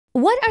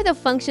What are the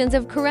functions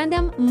of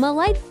corundum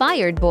mullite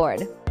fired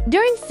board?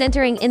 During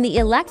sintering in the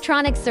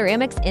electronic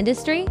ceramics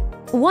industry,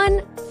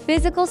 1.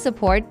 Physical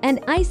support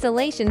and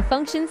isolation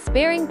function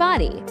sparing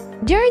body.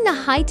 During the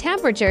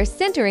high-temperature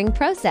sintering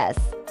process,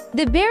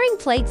 the bearing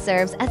plate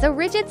serves as a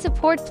rigid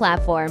support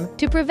platform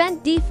to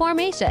prevent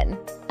deformation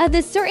of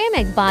the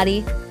ceramic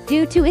body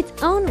due to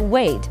its own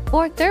weight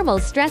or thermal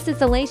stress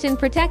isolation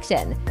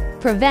protection.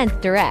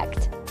 Prevent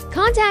direct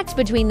contact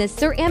between the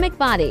ceramic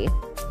body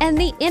and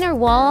the inner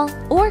wall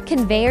or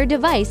conveyor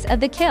device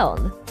of the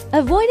kiln,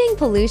 avoiding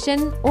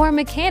pollution or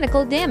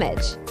mechanical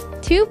damage.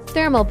 2.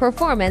 Thermal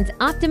performance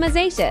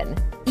optimization.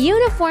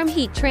 Uniform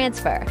heat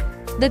transfer.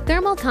 The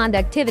thermal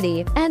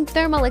conductivity and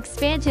thermal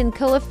expansion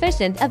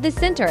coefficient of the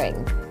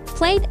sintering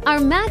plate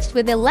are matched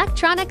with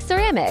electronic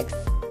ceramics,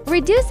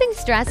 reducing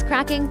stress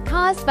cracking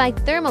caused by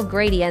thermal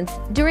gradients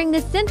during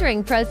the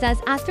sintering process.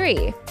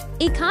 3.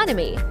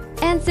 Economy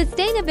and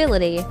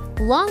sustainability.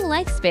 Long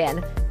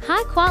lifespan.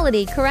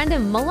 High-quality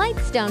corundum mullite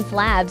stone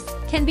slabs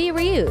can be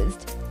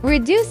reused,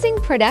 reducing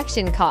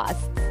production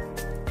costs.